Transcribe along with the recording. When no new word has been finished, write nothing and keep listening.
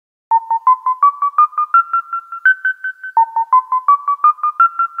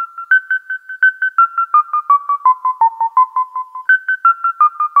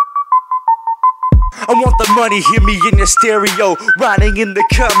I want the money, hear me in your stereo. Riding in the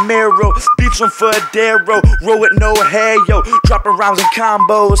Camaro, beats on Federo. Roll with no hair, yo. Dropping rhymes and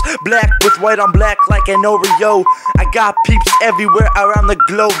combos. Black with white on black like an Oreo. I got peeps everywhere around the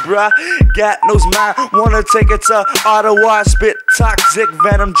globe, bruh. God knows mine, wanna take it to Ottawa. Spit toxic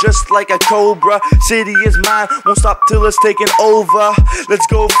venom just like a cobra. City is mine, won't stop till it's taken over. Let's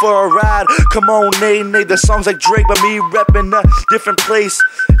go for a ride, come on, nay. The song's like Drake, but me reppin' a different place.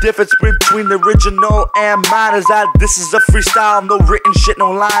 Difference between the original and mine is that this is a freestyle, no written shit,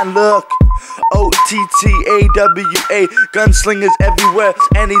 no line. Look, OTTAWA, gunslingers everywhere,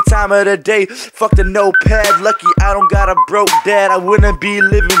 any time of the day. Fuck the notepad, lucky I don't got a broke dad. I wouldn't be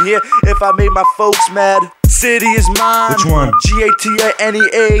living here if I made my folks mad. City is mine. Which one?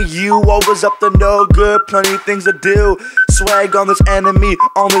 GATINEA. You always up to no good, plenty things to do. Swag on this enemy,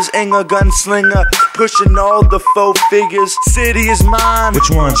 on this Inga gunslinger, pushing all the faux figures. City is mine. Which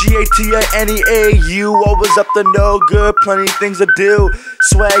one? GATINEA. You always up to no good, plenty things to do.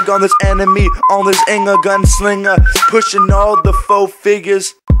 Swag on this enemy, on this Inga gunslinger, pushing all the faux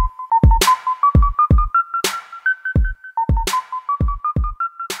figures.